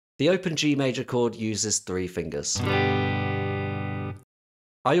The open G major chord uses 3 fingers. I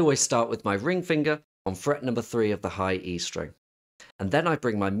always start with my ring finger on fret number 3 of the high E string, and then I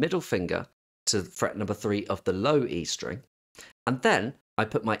bring my middle finger to fret number 3 of the low E string, and then I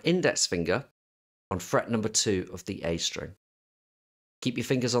put my index finger on fret number 2 of the A string. Keep your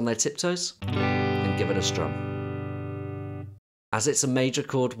fingers on their tiptoes and give it a strum. As it's a major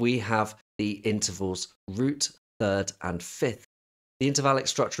chord, we have the intervals root, third, and fifth. The intervallic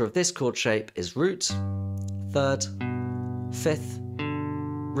structure of this chord shape is root, third, fifth,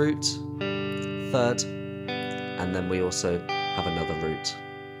 root, third, and then we also have another root.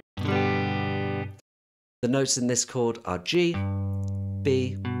 The notes in this chord are G,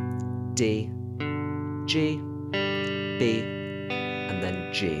 B, D, G, B, and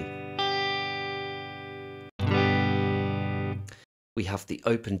then G. We have the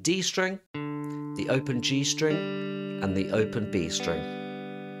open D string, the open G string, and the open B string.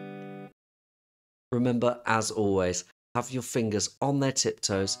 Remember, as always, have your fingers on their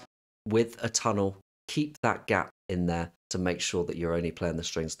tiptoes with a tunnel. Keep that gap in there to make sure that you're only playing the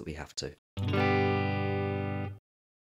strings that we have to.